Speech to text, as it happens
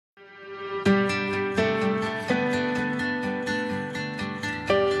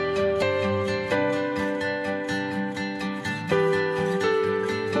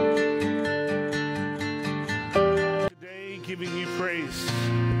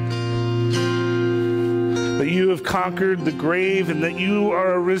that you have conquered the grave and that you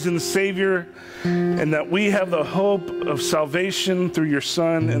are a risen Savior, and that we have the hope of salvation through your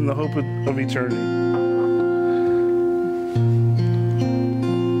Son and the hope of eternity.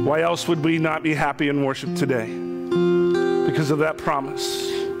 Why else would we not be happy in worship today? Because of that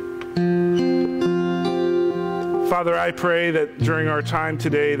promise. Father, I pray that during our time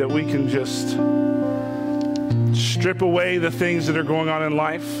today that we can just strip away the things that are going on in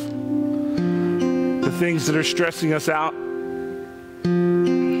life, the things that are stressing us out,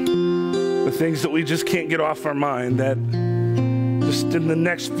 the things that we just can't get off our mind, that just in the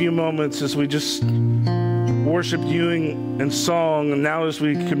next few moments as we just worship you in song, and now as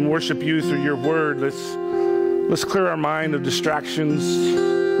we can worship you through your word, let's clear our mind of distractions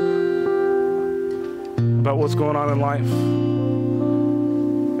about what's going on in life.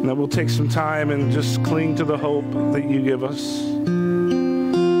 And that we'll take some time and just cling to the hope that you give us.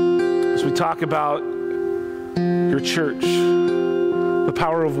 As we talk about your church, the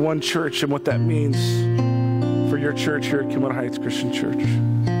power of one church and what that means for your church here at Kenwood Heights Christian Church.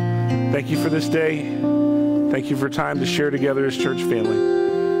 Thank you for this day. Thank you for time to share together as church family.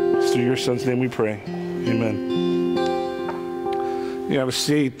 It's through your Son's name we pray. Amen. You have a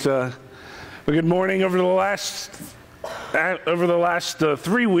seat. Good morning. Over the last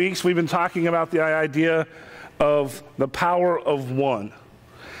 3 weeks, we've been talking about the idea of the power of one.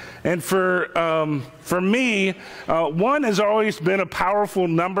 And for me, one has always been a powerful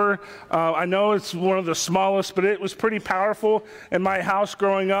number. I know it's one of the smallest, but it was pretty powerful in my house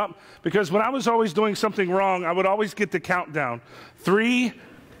growing up, because when I was always doing something wrong, I would always get the countdown. 3,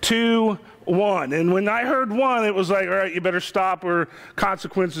 2, 1. And when I heard one, it was like, all right, you better stop or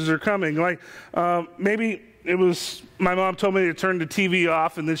consequences are coming. Like maybe it was my mom told me to turn the TV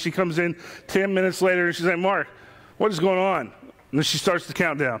off, and then she comes in 10 minutes later and she's like, Mark, what is going on? And then she starts the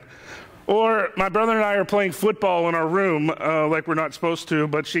countdown. Or my brother and I are playing football in our room like we're not supposed to,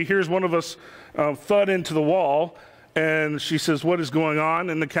 but she hears one of us thud into the wall, and she says, what is going on?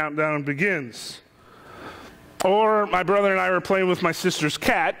 And the countdown begins. Or my brother and I were playing with my sister's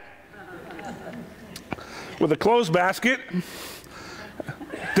cat with a clothes basket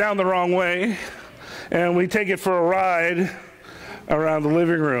down the wrong way, and we take it for a ride around the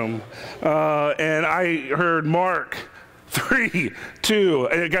living room. And I heard Mark, 3, 2,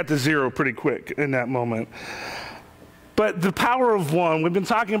 and it got to 0 pretty quick in that moment. But the power of one, we've been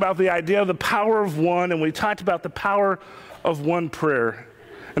talking about the idea of the power of one, and we talked about the power of one prayer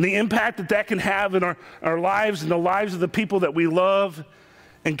and the impact that that can have in our lives and the lives of the people that we love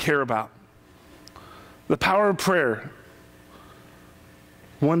and care about. The power of prayer.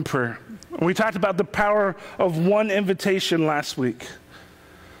 One prayer. We talked about the power of one invitation last week.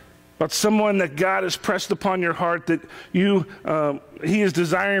 About someone that God has pressed upon your heart that He is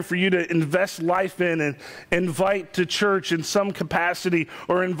desiring for you to invest life in and invite to church in some capacity,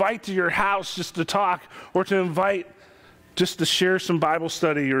 or invite to your house just to talk, or to invite just to share some Bible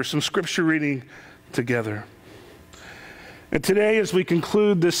study or some scripture reading together. And today, as we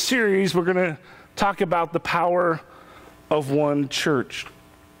conclude this series, we're going to talk about the power of one church.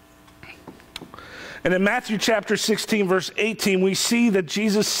 And in Matthew chapter 16, verse 18, we see that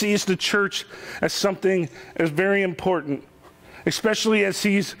Jesus sees the church as something as very important, especially as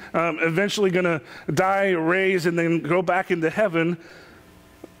he's eventually going to die, raise, and then go back into heaven.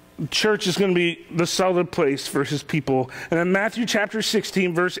 Church is going to be the solid place for his people. And in Matthew chapter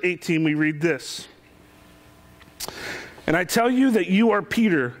 16, verse 18, we read this. And I tell you that you are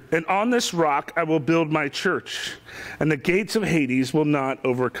Peter, and on this rock I will build my church, and the gates of Hades will not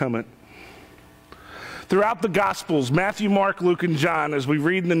overcome it. Throughout the Gospels, Matthew, Mark, Luke, and John, as we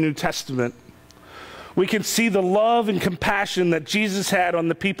read in the New Testament, we can see the love and compassion that Jesus had on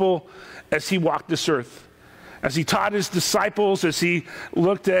the people as he walked this earth. As he taught his disciples, as he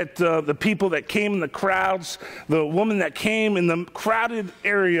looked at the people that came in the crowds, the woman that came in the crowded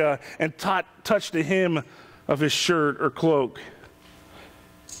area and touched the hem of his shirt or cloak.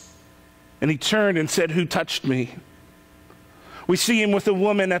 And he turned and said, "Who touched me?" We see him with a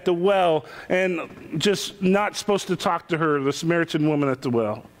woman at the well and just not supposed to talk to her, the Samaritan woman at the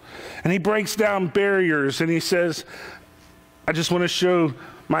well. And he breaks down barriers and he says, I just want to show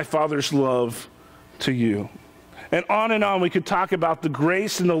my Father's love to you. And on we could talk about the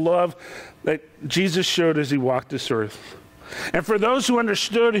grace and the love that Jesus showed as he walked this earth. And for those who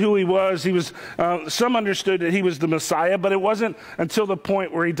understood who he was, some understood that he was the Messiah, but it wasn't until the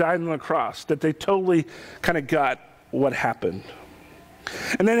point where he died on the cross that they totally kind of got what happened.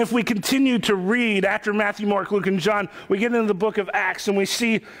 And then if we continue to read after Matthew, Mark, Luke, and John, we get into the book of Acts and we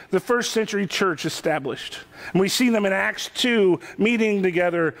see the first century church established. And we see them in Acts 2 meeting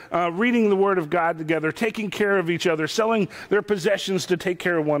together, reading the word of God together, taking care of each other, selling their possessions to take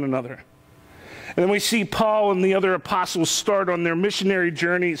care of one another. And then we see Paul and the other apostles start on their missionary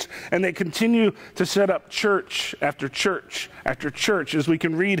journeys, and they continue to set up church after church after church, as we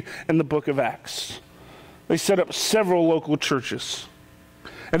can read in the book of Acts. They set up several local churches.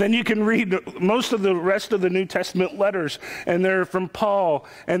 And then you can read most of the rest of the New Testament letters, and they're from Paul,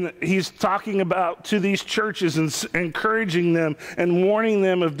 and he's talking about to these churches and encouraging them and warning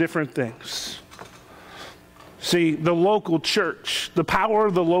them of different things. See, the local church, the power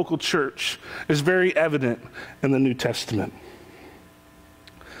of the local church is very evident in the New Testament.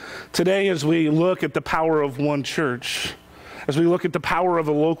 Today, as we look at the power of one church, as we look at the power of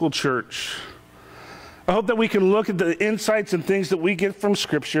a local church, I hope that we can look at the insights and things that we get from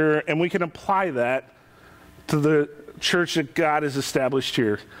Scripture, and we can apply that to the church that God has established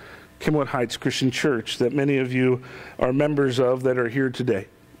here, Kenwood Heights Christian Church, that many of you are members of that are here today.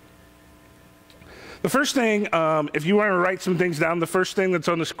 The first thing, if you want to write some things down, the first thing that's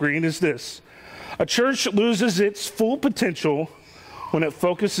on the screen is this. A church loses its full potential when it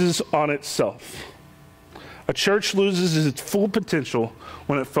focuses on itself. A church loses its full potential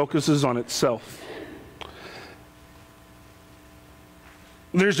when it focuses on itself.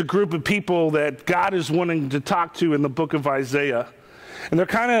 There's a group of people that God is wanting to talk to in the book of Isaiah. And they're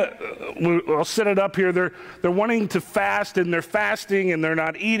kind of, I'll set it up here, they're wanting to fast, and they're fasting, and they're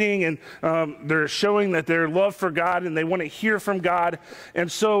not eating, and they're showing that their love for God, and they want to hear from God. And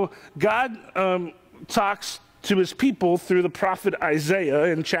so God talks to his people through the prophet Isaiah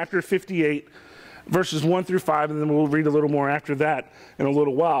in chapter 58, verses 1 through 5, and then we'll read a little more after that in a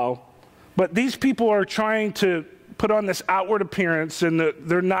little while. But these people are trying to put on this outward appearance, and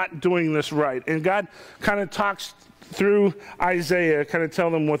they're not doing this right. And God kind of talks through Isaiah, kind of tell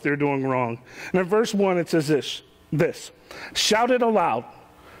them what they're doing wrong. And in verse 1, it says this, shout it aloud,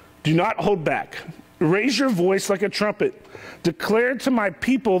 do not hold back. Raise your voice like a trumpet. Declare to my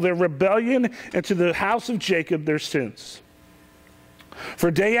people their rebellion, and to the house of Jacob their sins.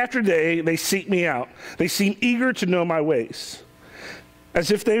 For day after day they seek me out. They seem eager to know my ways. As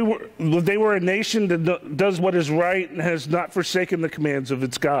if they were a nation that does what is right and has not forsaken the commands of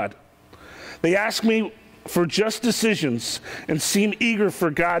its God. They ask me for just decisions and seem eager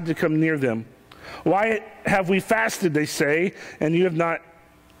for God to come near them. Why have we fasted, they say, and you have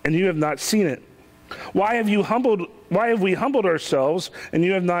not seen it? Why have we humbled ourselves and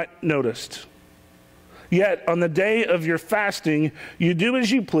you have not noticed? Yet on the day of your fasting, you do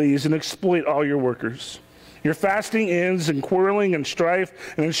as you please and exploit all your workers. Your fasting ends in quarreling and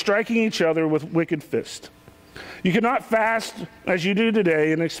strife and in striking each other with wicked fists. You cannot fast as you do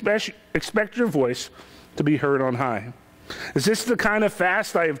today and expect your voice to be heard on high. Is this the kind of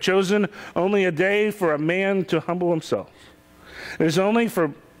fast I have chosen, only a day for a man to humble himself? Is it only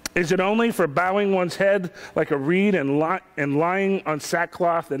for bowing one's head like a reed and lying on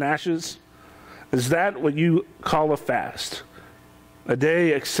sackcloth and ashes? Is that what you call a fast? A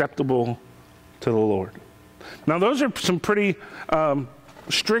day acceptable to the Lord? Now, those are some pretty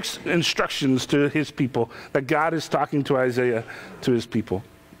strict instructions to his people that God is talking to Isaiah, to his people,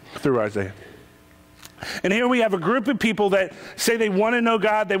 through Isaiah. And here we have a group of people that say they want to know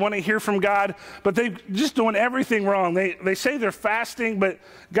God, they want to hear from God, but they're just doing everything wrong. They say they're fasting, but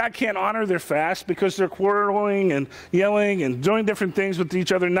God can't honor their fast because they're quarreling and yelling and doing different things with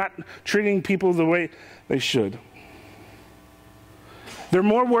each other, not treating people the way they should. They're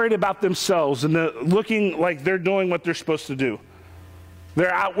more worried about themselves and looking like they're doing what they're supposed to do.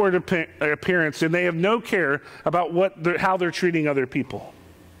 Their outward appearance, and they have no care about how they're treating other people.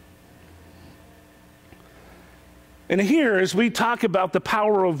 And here, as we talk about the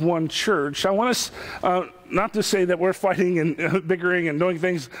power of one church, I want us not to say that we're fighting and bickering and doing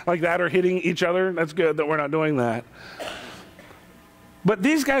things like that or hitting each other. That's good that we're not doing that. But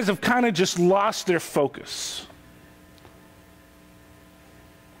these guys have kind of just lost their focus.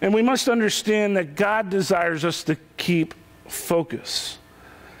 And we must understand that God desires us to keep focus.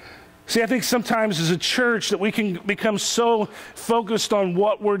 See, I think sometimes as a church that we can become so focused on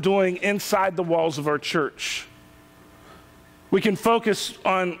what we're doing inside the walls of our church. We can focus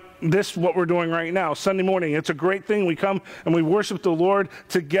on what we're doing right now, Sunday morning. It's a great thing. We come and we worship the Lord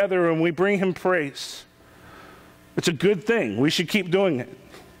together and we bring him praise. It's a good thing. We should keep doing it.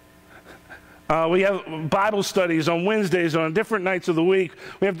 We have Bible studies on Wednesdays, on different nights of the week.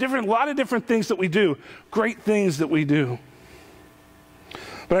 We have a lot of different things that we do, great things that we do.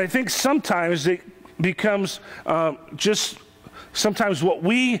 But I think sometimes it becomes just sometimes what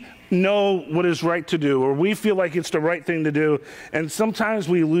we know what is right to do, or we feel like it's the right thing to do, and sometimes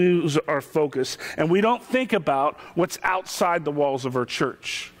we lose our focus, and we don't think about what's outside the walls of our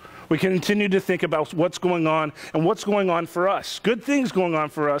church. We continue to think about what's going on and what's going on for us. Good things going on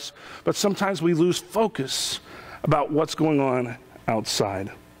for us, but sometimes we lose focus about what's going on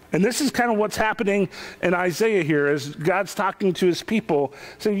outside. And this is kind of what's happening in Isaiah here as God's talking to his people.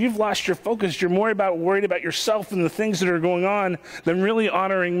 So you've lost your focus. You're more worried about yourself and the things that are going on than really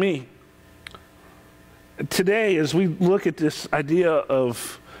honoring me. Today, as we look at this idea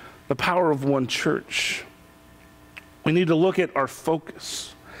of the power of one church, we need to look at our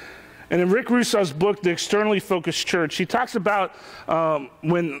focus. And in Rick Russo's book, The Externally Focused Church, he talks about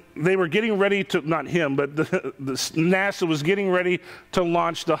when they were getting ready to, not him, but the NASA was getting ready to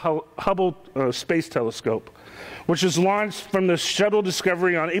launch the Hubble Space Telescope, which was launched from the Shuttle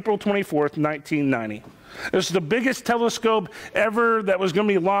Discovery on April 24th, 1990. It was the biggest telescope ever that was going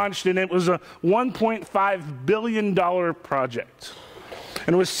to be launched, and it was a $1.5 billion project.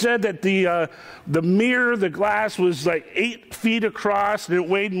 And it was said that the mirror, the glass, was like 8 feet across, and it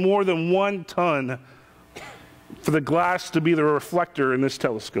weighed more than 1 ton for the glass to be the reflector in this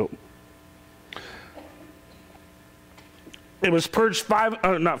telescope. It was perched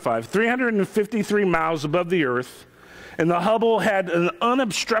 353 miles above the Earth, and the Hubble had an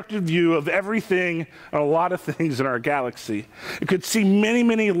unobstructed view of everything and a lot of things in our galaxy. It could see many,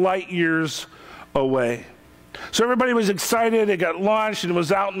 many light years away. So everybody was excited. It got launched and it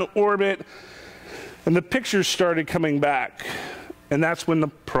was out in orbit, and the pictures started coming back. And that's when the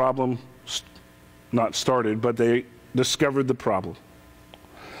problem not started, but they discovered the problem.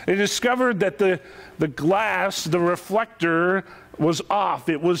 They discovered that the glass, the reflector, was off.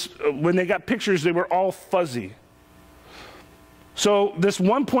 It was, when they got pictures, they were all fuzzy. So this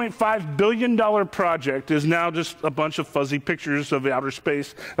 $1.5 billion project is now just a bunch of fuzzy pictures of outer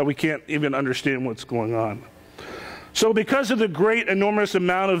space that we can't even understand what's going on. So because of the great, enormous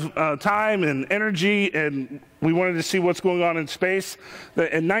amount of time and energy, and we wanted to see what's going on in space,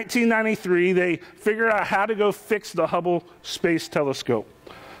 in 1993, they figured out how to go fix the Hubble Space Telescope.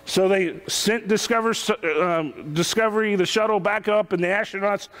 So they sent Discovery, the shuttle, back up, and the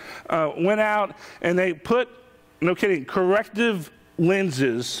astronauts went out, and they put, no kidding, corrective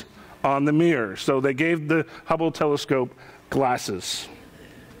lenses on the mirror. So they gave the Hubble telescope glasses.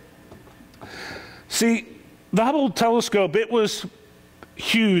 See, the Hubble telescope, it was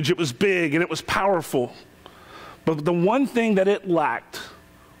huge, it was big, and it was powerful. But the one thing that it lacked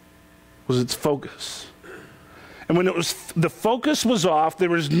was its focus. And when the focus was off,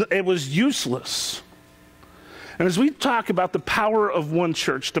 it was useless. And as we talk about the power of one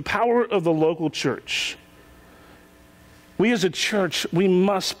church, the power of the local church, we as a church, we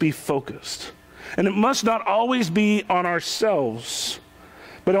must be focused. And it must not always be on ourselves,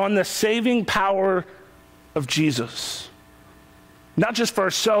 but on the saving power of Jesus. Not just for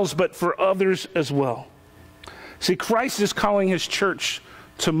ourselves, but for others as well. See, Christ is calling his church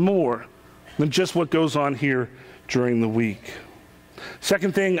to more than just what goes on here during the week.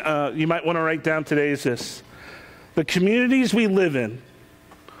 Second thing you might want to write down today is this: the communities we live in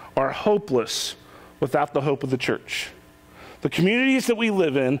are hopeless without the hope of the church. The communities that we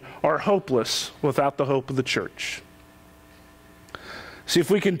live in are hopeless without the hope of the church. See, if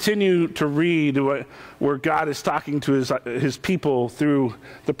we continue to read where God is talking to his people through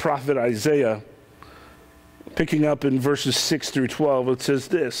the prophet Isaiah, picking up in verses 6 through 12, it says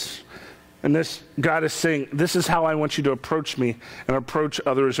this, and this, God is saying, this is how I want you to approach me and approach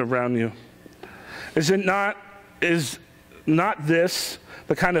others around you. Is not this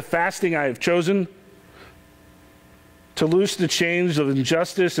the kind of fasting I have chosen? To loose the chains of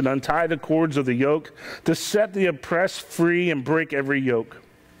injustice and untie the cords of the yoke, to set the oppressed free and break every yoke?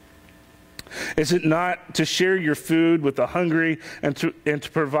 Is it not to share your food with the hungry and to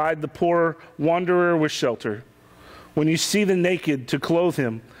provide the poor wanderer with shelter? When you see the naked, to clothe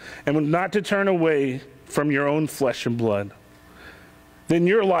him, and not to turn away from your own flesh and blood? Then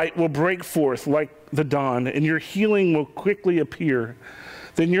your light will break forth like the dawn, and your healing will quickly appear.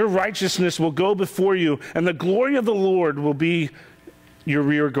 Then your righteousness will go before you, and the glory of the Lord will be your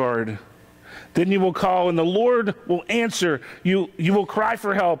rear guard. Then you will call, and the Lord will answer. You will cry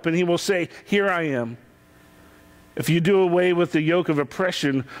for help, and he will say, here I am. If you do away with the yoke of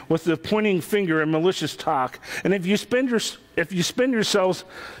oppression, with the pointing finger and malicious talk, and if you spend yourselves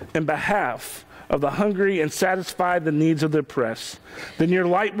in behalf of the hungry and satisfy the needs of the oppressed, then your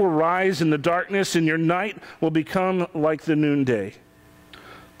light will rise in the darkness, and your night will become like the noonday.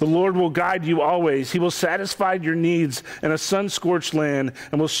 The Lord will guide you always. He will satisfy your needs in a sun-scorched land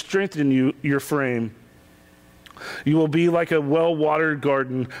and will strengthen your frame. You will be like a well-watered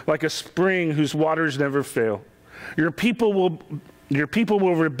garden, like a spring whose waters never fail. Your people will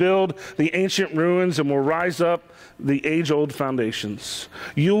rebuild the ancient ruins and will rise up the age-old foundations.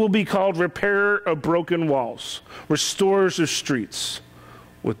 You will be called repairer of broken walls, restorers of streets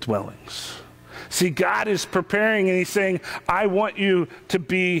with dwellings. See, God is preparing and he's saying, I want you to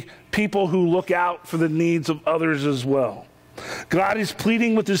be people who look out for the needs of others as well. God is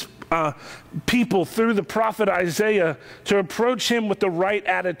pleading with his people through the prophet Isaiah to approach him with the right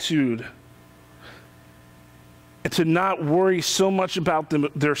attitude and to not worry so much about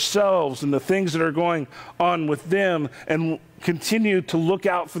themselves and the things that are going on with them, and continue to look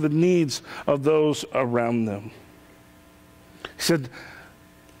out for the needs of those around them. He said,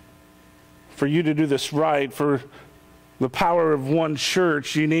 for you to do this right, for the power of one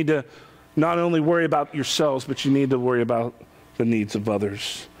church, you need to not only worry about yourselves, but you need to worry about the needs of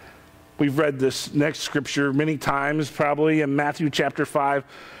others. We've read this next scripture many times, probably in Matthew chapter 5,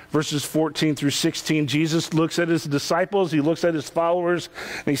 verses 14 through 16. Jesus looks at his disciples, he looks at his followers,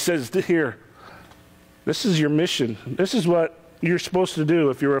 and he says, here, this is your mission. This is what you're supposed to do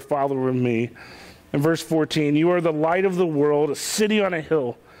if you're a follower of me. In verse 14, you are the light of the world. A city on a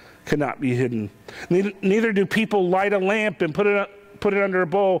hill cannot be hidden. Neither do people light a lamp and put it under a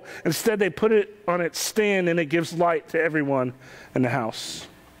bowl. Instead, they put it on its stand, and it gives light to everyone in the house.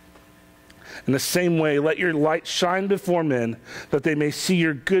 In the same way, let your light shine before men, that they may see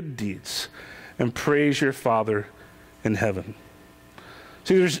your good deeds and praise your Father in heaven.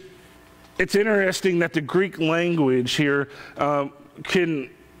 See, it's interesting that the Greek language here can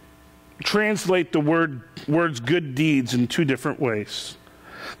translate the words good deeds in two different ways.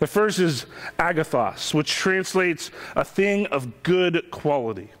 The first is agathos, which translates a thing of good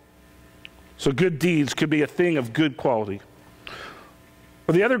quality. So good deeds could be a thing of good quality.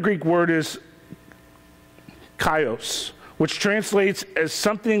 But the other Greek word is kaios, which translates as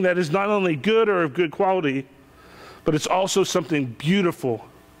something that is not only good or of good quality, but it's also something beautiful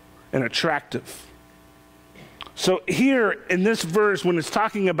and attractive. So here in this verse, when it's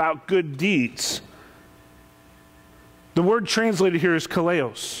talking about good deeds, the word translated here is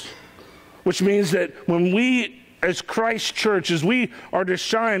kaleos, which means that when we, as Christ Church, as we are to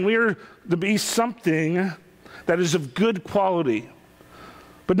shine, we are to be something that is of good quality.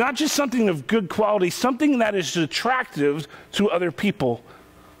 But not just something of good quality, something that is attractive to other people.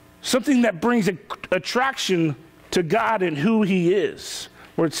 Something that brings attraction to God and who he is.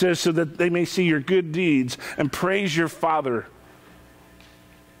 Where it says, so that they may see your good deeds and praise your Father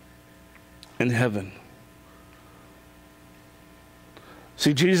in heaven.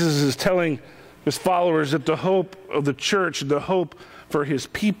 See, Jesus is telling his followers that the hope of the church, the hope for his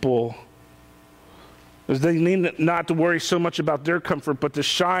people, is they need not to worry so much about their comfort, but to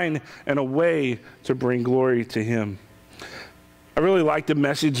shine in a way to bring glory to him. I really like the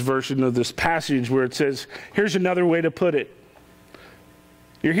Message version of this passage where it says, here's another way to put it.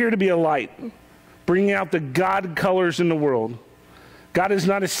 You're here to be a light, bringing out the God colors in the world. God is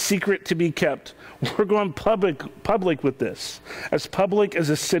not a secret to be kept. We're going public with this, as public as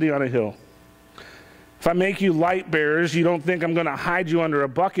a city on a hill. If I make you light bearers, you don't think I'm going to hide you under a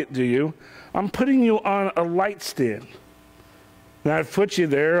bucket, do you? I'm putting you on a light stand. And I've put you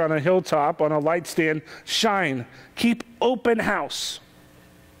there on a hilltop, on a light stand. Shine. Keep open house.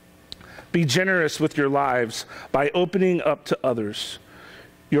 Be generous with your lives by opening up to others.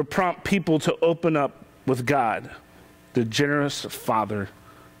 You'll prompt people to open up with God, the generous Father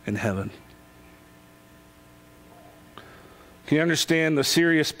in heaven. Can you understand the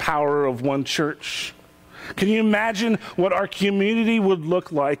serious power of one church? Can you imagine what our community would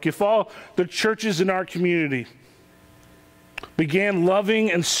look like if all the churches in our community began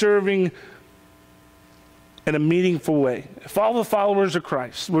loving and serving in a meaningful way? If all the followers of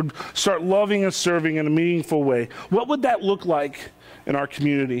Christ would start loving and serving in a meaningful way, what would that look like in our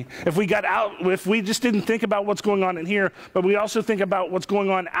community? If we got out, if we just didn't think about what's going on in here, but we also think about what's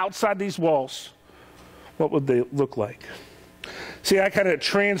going on outside these walls, what would they look like? See, I kind of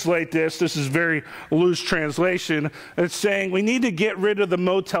translate this. This is very loose translation. It's saying we need to get rid of the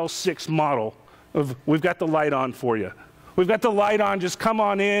Motel 6 model of we've got the light on for you. We've got the light on, just come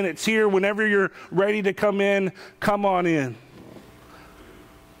on in. It's here whenever you're ready to come in, come on in.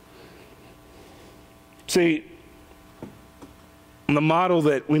 See, the model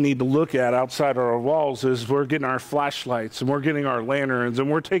that we need to look at outside our walls is we're getting our flashlights and we're getting our lanterns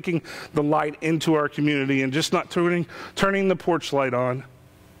and we're taking the light into our community and just not turning the porch light on,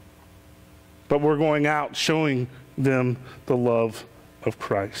 but we're going out showing them the love of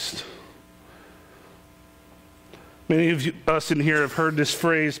Christ. Many of us in here have heard this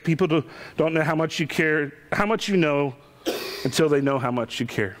phrase, people don't know how much you care, how much you know, until they know how much you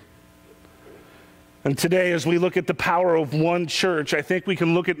care. And today, as we look at the power of one church, I think we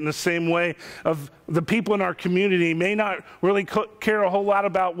can look at it in the same way of the people in our community may not really care a whole lot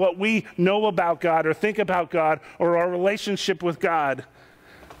about what we know about God or think about God or our relationship with God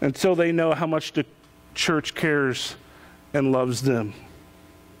until they know how much the church cares and loves them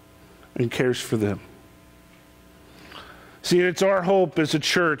and cares for them. See, it's our hope as a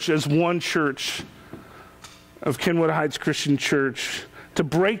church, as one church of Kenwood Heights Christian Church, to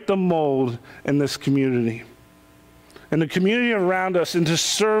break the mold in this community and the community around us, and to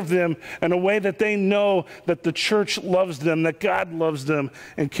serve them in a way that they know that the church loves them, that God loves them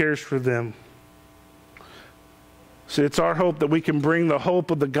and cares for them. See, it's our hope that we can bring the hope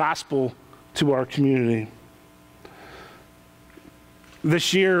of the gospel to our community.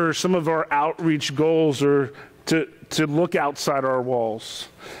 This year, some of our outreach goals are to look outside our walls.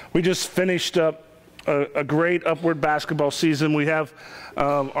 We just finished up a great Upward basketball season. We have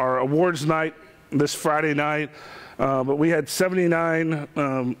our awards night this Friday night, but we had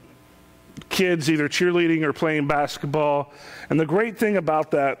 79 kids either cheerleading or playing basketball. And the great thing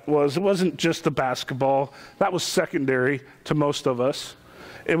about that was it wasn't just the basketball. That was secondary to most of us.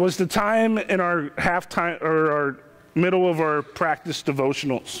 It was the time in our halftime or our middle of our practice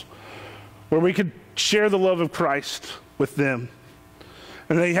devotionals where we could share the love of Christ with them.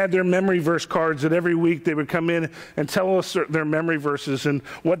 And they had their memory verse cards that every week they would come in and tell us their memory verses and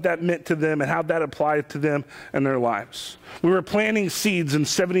what that meant to them and how that applied to them and their lives. We were planting seeds in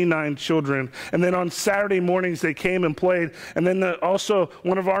 79 children. And then on Saturday mornings they came and played. And then also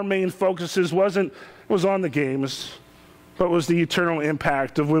one of our main focuses was on the games, but was the eternal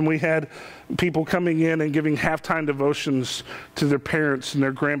impact of when we had people coming in and giving halftime devotions to their parents and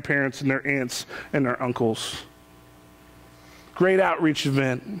their grandparents and their aunts and their uncles. Great outreach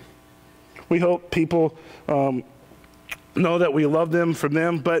event. We hope people know that we love them for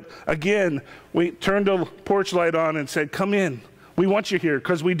them. But again, we turned a porch light on and said, come in. We want you here,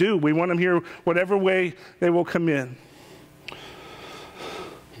 because we do. We want them here whatever way they will come in.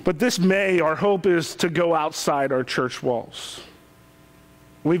 But this May, our hope is to go outside our church walls.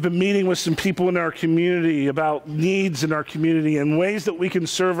 We've been meeting with some people in our community about needs in our community and ways that we can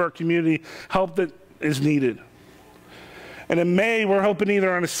serve our community, help that is needed. And in May, we're hoping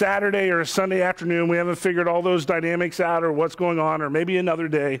either on a Saturday or a Sunday afternoon. We haven't figured all those dynamics out or what's going on, or maybe another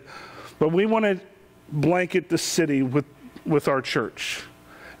day. But we want to blanket the city with our church.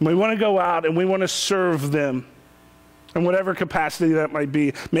 And we want to go out and we want to serve them in whatever capacity that might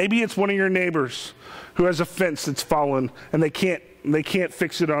be. Maybe it's one of your neighbors who has a fence that's fallen and they can't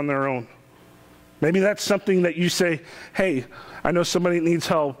fix it on their own. Maybe that's something that you say, hey, I know somebody needs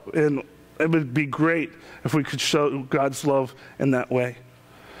help, and it would be great if we could show God's love in that way.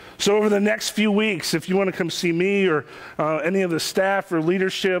 So over the next few weeks, if you want to come see me or any of the staff or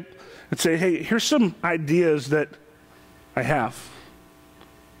leadership and say, hey, here's some ideas that I have.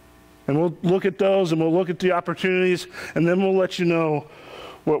 And we'll look at those and we'll look at the opportunities, and then we'll let you know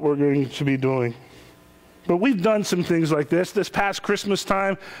what we're going to be doing. But we've done some things like this. This past Christmas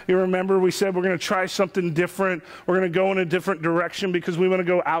time, you remember we said we're going to try something different. We're going to go in a different direction because we want to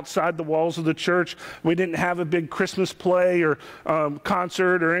go outside the walls of the church. We didn't have a big Christmas play or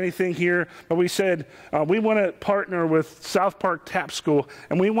concert or anything here. But we said we want to partner with South Park Tap School,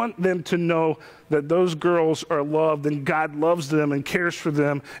 and we want them to know that those girls are loved and God loves them and cares for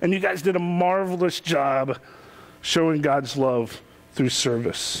them. And you guys did a marvelous job showing God's love through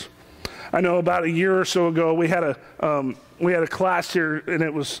service. I know about a year or so ago, we had a class here, and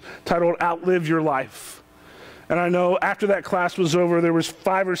it was titled Outlive Your Life. And I know after that class was over, there was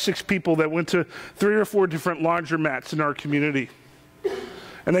 5 or 6 people that went to 3 or 4 different laundromats in our community.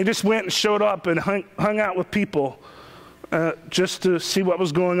 And they just went and showed up and hung out with people just to see what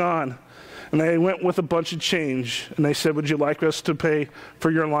was going on. And they went with a bunch of change, and they said, would you like us to pay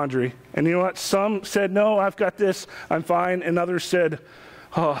for your laundry? And you know what? Some said, no, I've got this, I'm fine. And others said,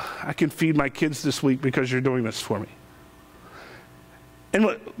 oh, I can feed my kids this week because you're doing this for me. And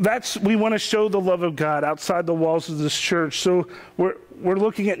we want to show the love of God outside the walls of this church. So we're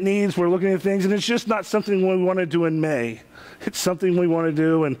looking at needs, we're looking at things, and it's just not something we want to do in May. It's something we want to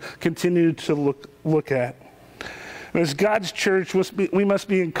do and continue to look at. And as God's church, we must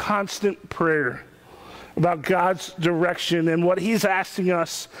be in constant prayer about God's direction and what He's asking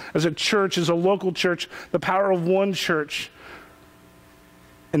us as a church, as a local church, the power of one church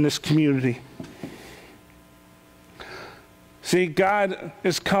in this community. See, God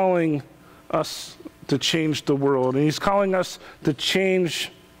is calling us to change the world, and He's calling us to change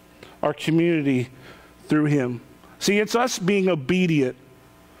our community through Him. See, it's us being obedient.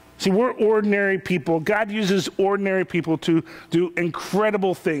 See, we're ordinary people. God uses ordinary people to do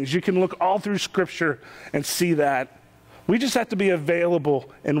incredible things. You can look all through Scripture and see that. We just have to be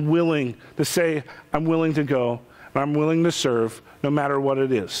available and willing to say, I'm willing to go, and I'm willing to serve, no matter what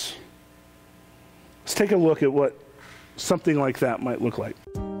it is. Let's take a look at what something like that might look like.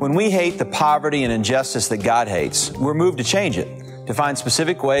 When we hate the poverty and injustice that God hates, we're moved to change it, to find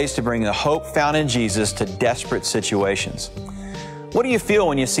specific ways to bring the hope found in Jesus to desperate situations. What do you feel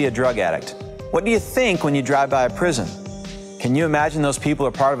when you see a drug addict? What do you think when you drive by a prison? Can you imagine those people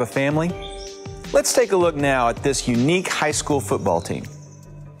are part of a family? Let's take a look now at this unique high school football team.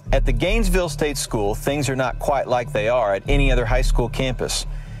 At the Gainesville State School, things are not quite like they are at any other high school campus.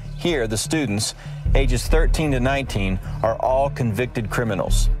 Here, the students, ages 13 to 19, are all convicted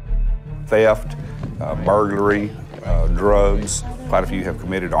criminals. Theft, burglary, drugs. Quite a few have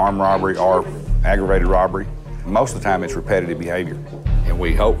committed armed robbery or aggravated robbery. Most of the time, it's repetitive behavior. And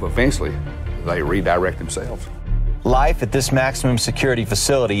we hope eventually they redirect themselves. Life at this maximum security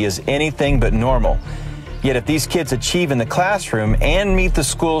facility is anything but normal. Yet if these kids achieve in the classroom and meet the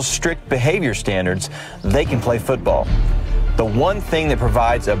school's strict behavior standards, they can play football. The one thing that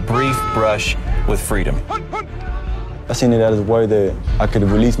provides a brief brush with freedom. I seen it as a way that I could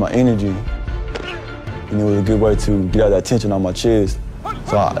release my energy. And it was a good way to get out that tension on my chest.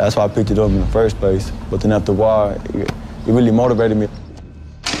 So that's why I picked it up in the first place. But then after a while, it really motivated me.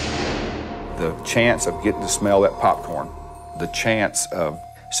 The chance of getting to smell that popcorn, the chance of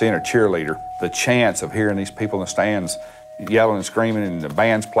seeing a cheerleader, the chance of hearing these people in the stands yelling and screaming and the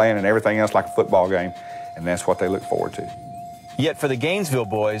band's playing and everything else like a football game, and that's what they look forward to. Yet for the Gainesville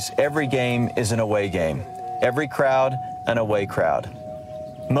boys, every game is an away game. Every crowd, an away crowd.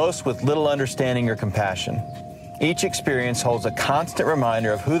 Most with little understanding or compassion. Each experience holds a constant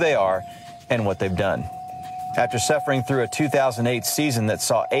reminder of who they are and what they've done. After suffering through a 2008 season that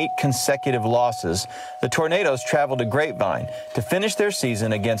saw 8 consecutive losses, the Tornadoes traveled to Grapevine to finish their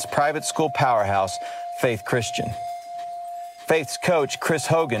season against private school powerhouse Faith Christian. Faith's coach, Chris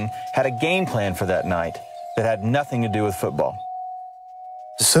Hogan, had a game plan for that night that had nothing to do with football.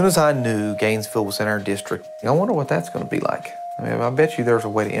 As soon as I knew Gainesville was in our district, I wonder what that's going to be like. I mean, I bet you there's a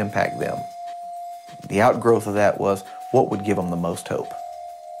way to impact them. The outgrowth of that was what would give them the most hope.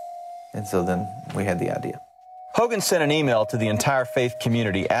 And so then we had the idea. Hogan sent an email to the entire Faith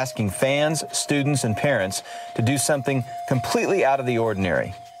community asking fans, students, and parents to do something completely out of the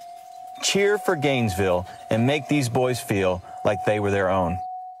ordinary. Cheer for Gainesville and make these boys feel like they were their own.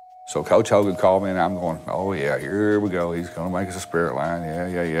 So Coach Hogan called me, and I'm going, oh, yeah, here we go. He's going to make us a spirit line.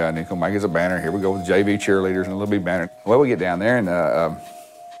 Yeah. And he's going to make us a banner. Here we go with JV cheerleaders and a little bit banner. Well, we get down there, and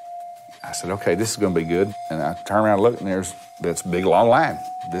I said, okay, this is going to be good. And I turn around and look, and there's this big, long line,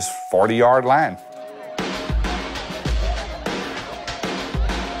 this 40-yard line.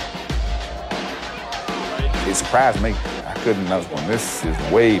 It surprised me. I couldn't know. This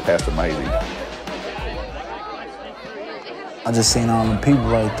is way past amazing. I just seen all them people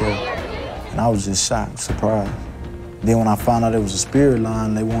right there, and I was just shocked, surprised. Then when I found out it was a spirit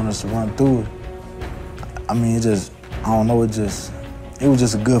line, they wanted us to run through it. I mean, it just, I don't know, it was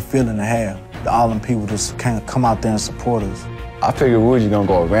just a good feeling to have. All them people just kind of come out there and support us. I figured we were just gonna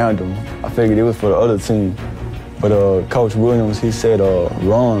go around them. I figured it was for the other team. But Coach Williams, he said,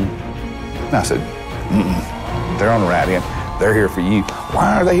 run. And I said, they're on the right end. They're here for you.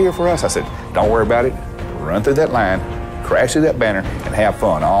 Why are they here for us? I said, don't worry about it. Run through that line, crash through that banner, and have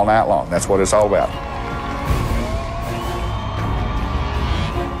fun all night long. That's what it's all about.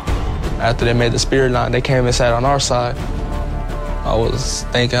 After they made the spirit line, they came and sat on our side. I was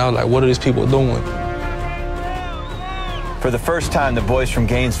thinking, like, what are these people doing? For the first time, the boys from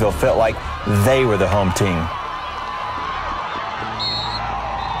Gainesville felt like they were the home team.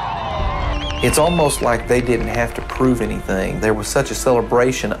 It's almost like they didn't have to prove anything. There was such a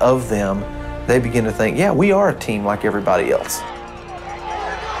celebration of them, they began to think, yeah, we are a team like everybody else.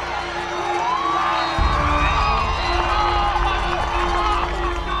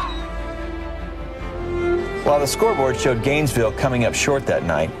 While the scoreboard showed Gainesville coming up short that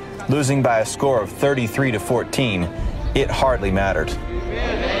night, losing by a score of 33-14, it hardly mattered.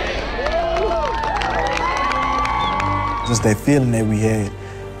 Just that feeling that we had.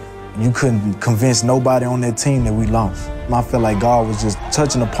 You couldn't convince nobody on that team that we lost. I feel like God was just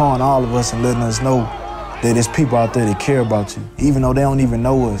touching upon all of us and letting us know that there's people out there that care about you, even though they don't even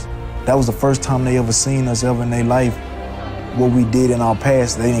know us. That was the first time they ever seen us ever in their life. What we did in our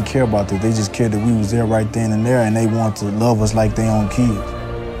past, they didn't care about that. They just cared that we was there right then and there, and they wanted to love us like their own kids.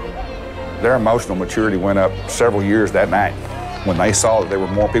 Their emotional maturity went up several years that night when they saw that there were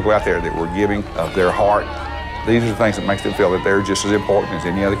more people out there that were giving of their heart These are the things that makes them feel that they're just as important as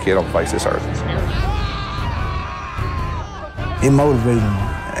any other kid on the face of this earth. It motivated me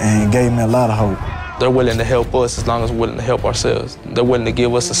and gave me a lot of hope. They're willing to help us as long as we're willing to help ourselves. They're willing to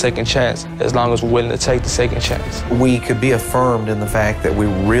give us a second chance as long as we're willing to take the second chance. We could be affirmed in the fact that we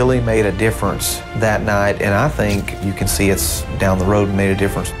really made a difference that night, and I think you can see it's down the road made a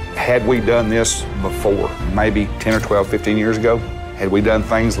difference. Had we done this before, maybe 10 or 12, 15 years ago, had we done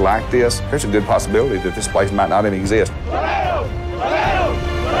things like this, there's a good possibility that this place might not even exist.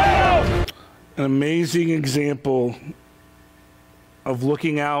 An amazing example of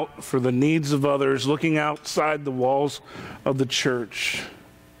looking out for the needs of others, looking outside the walls of the church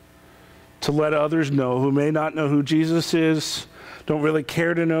to let others know who may not know who Jesus is, don't really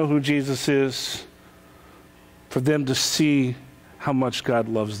care to know who Jesus is, for them to see how much God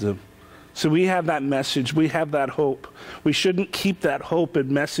loves them. So we have that message, we have that hope. We shouldn't keep that hope and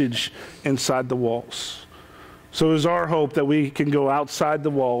message inside the walls. So it is our hope that we can go outside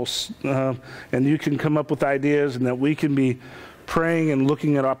the walls and you can come up with ideas, and that we can be praying and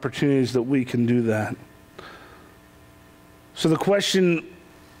looking at opportunities that we can do that. So the question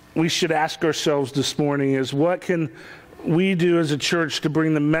we should ask ourselves this morning is, what can we do as a church to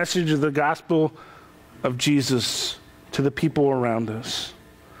bring the message of the gospel of Jesus to the people around us?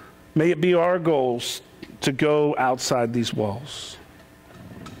 May it be our goals to go outside these walls.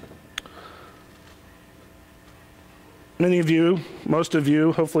 Many of you, most of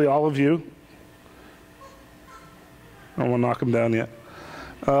you, hopefully all of you, I don't want to knock them down yet,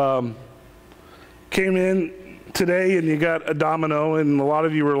 came in today and you got a domino, and a lot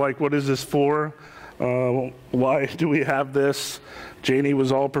of you were like, what is this for? Why do we have this? Janie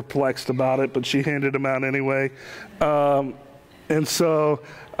was all perplexed about it, but she handed them out anyway. And so,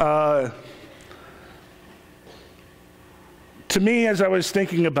 to me, as I was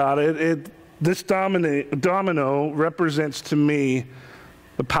thinking about it, this domino represents to me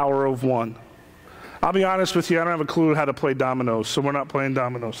the power of one. I'll be honest with you, I don't have a clue how to play dominoes, so we're not playing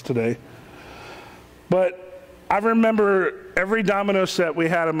dominoes today. But I remember every domino set we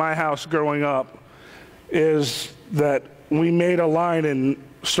had in my house growing up is that we made a line and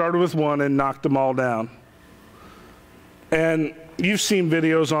started with one and knocked them all down. And you've seen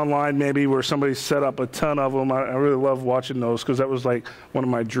videos online maybe where somebody set up a ton of them. I really love watching those, because that was like one of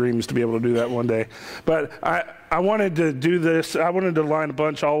my dreams to be able to do that one day. But I wanted to do this. I wanted to line a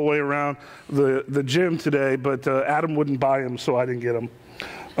bunch all the way around the gym today, but Adam wouldn't buy them, so I didn't get them.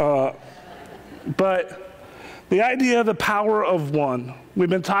 But the idea of the power of one. We've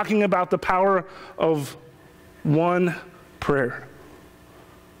been talking about the power of one prayer.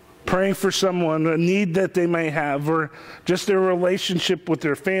 Praying for someone, a need that they may have, or just their relationship with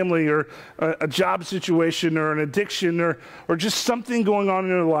their family, or a job situation, or an addiction, or just something going on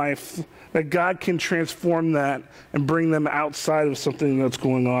in their life, that God can transform that and bring them outside of something that's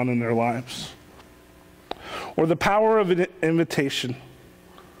going on in their lives. Or the power of an invitation.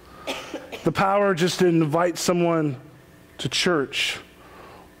 The power just to invite someone to church,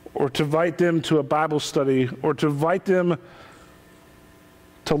 or to invite them to a Bible study, or to invite them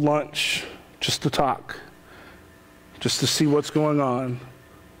to lunch, just to talk, just to see what's going on.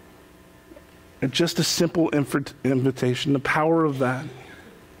 And just a simple invitation, the power of that.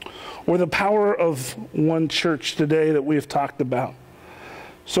 Or the power of one church today that we have talked about.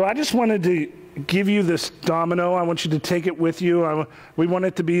 So I just wanted to give you this domino. I want you to take it with you. We want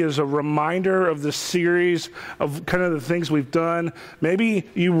it to be as a reminder of this series of kind of the things we've done. Maybe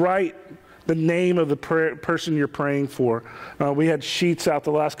you write the name of the person you're praying for. We had sheets out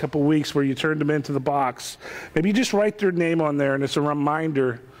the last couple weeks where you turned them into the box. Maybe you just write their name on there, and it's a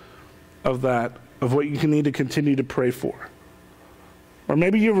reminder of that, of what you need to continue to pray for. Or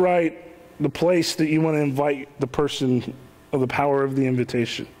maybe you write the place that you want to invite the person of the power of the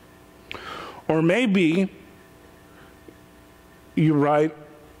invitation. Or maybe you write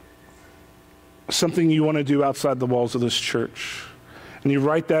something you want to do outside the walls of this church. And you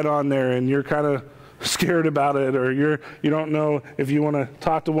write that on there, and you're kind of scared about it, or you don't know if you want to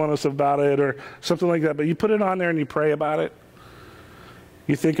talk to one of us about it, or something like that. But you put it on there and you pray about it.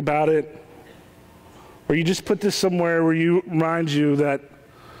 You think about it. Or you just put this somewhere where you remind you that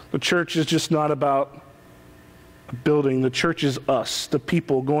the church is just not about a building. The church is us, the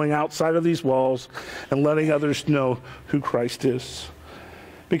people, going outside of these walls and letting others know who Christ is.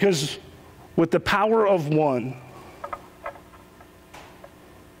 Because with the power of one,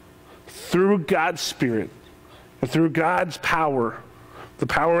 through God's Spirit and through God's power, the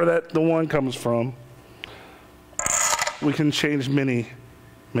power that the one comes from, we can change many,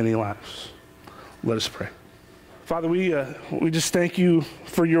 many lives. Let us pray. Father, we just thank you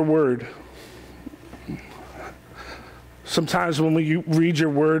for your word. Sometimes when we read your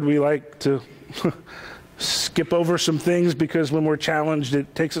word, we like to skip over some things because when we're challenged,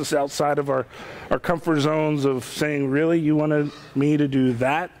 it takes us outside of our comfort zones of saying, really, you wanted me to do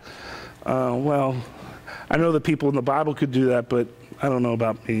that? Well, I know the people in the Bible could do that, but I don't know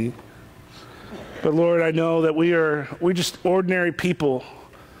about me. But Lord, I know that we're just ordinary people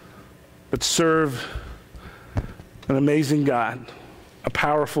that serve an amazing God, a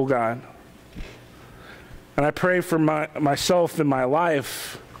powerful God. And I pray for myself in my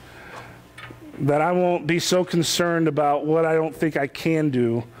life that I won't be so concerned about what I don't think I can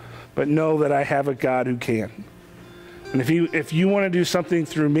do, but know that I have a God who can. And if you want to do something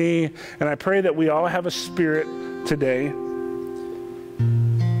through me, and I pray that we all have a spirit today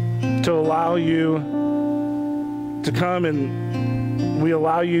to allow you to come, and we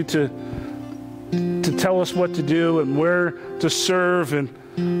allow you to tell us what to do and where to serve. And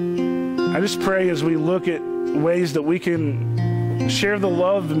I just pray as we look at ways that we can share the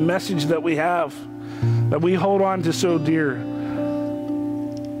love and message that we have, that we hold on to so dear,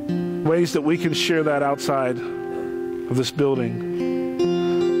 ways that we can share that outside of this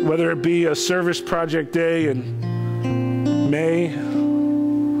building. Whether it be a service project day in May,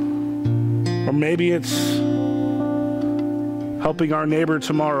 or maybe it's helping our neighbor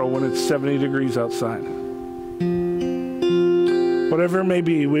tomorrow when it's 70 degrees outside. Whatever it may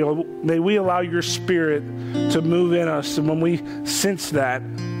be, may we allow your spirit to move in us. And when we sense that,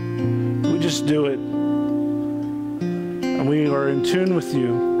 we just do it. And we are in tune with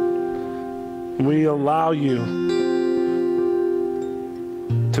you. And we allow you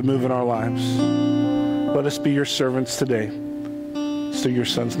to move in our lives. Let us be your servants today. It's through your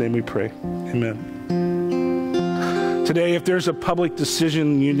Son's name we pray. Amen. Today, if there's a public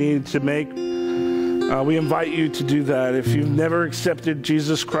decision you need to make, we invite you to do that. If you've never accepted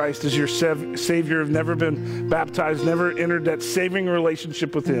Jesus Christ as your Savior, have never been baptized, never entered that saving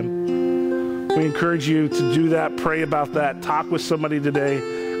relationship with Him, we encourage you to do that, pray about that, talk with somebody today.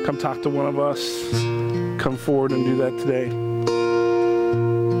 Come talk to one of us. Come forward and do that today.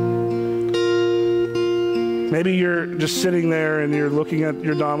 Maybe you're just sitting there and you're looking at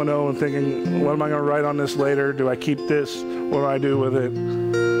your domino and thinking, what am I going to write on this later? Do I keep this? What do I do with it?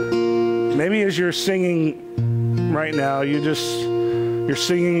 Maybe as you're singing right now, you're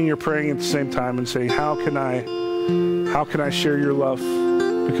singing and you're praying at the same time and say, how can I share your love?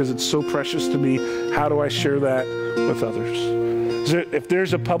 Because it's so precious to me. How do I share that with others? If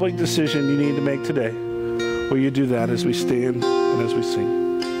there's a public decision you need to make today, will you do that as we stand and as we sing?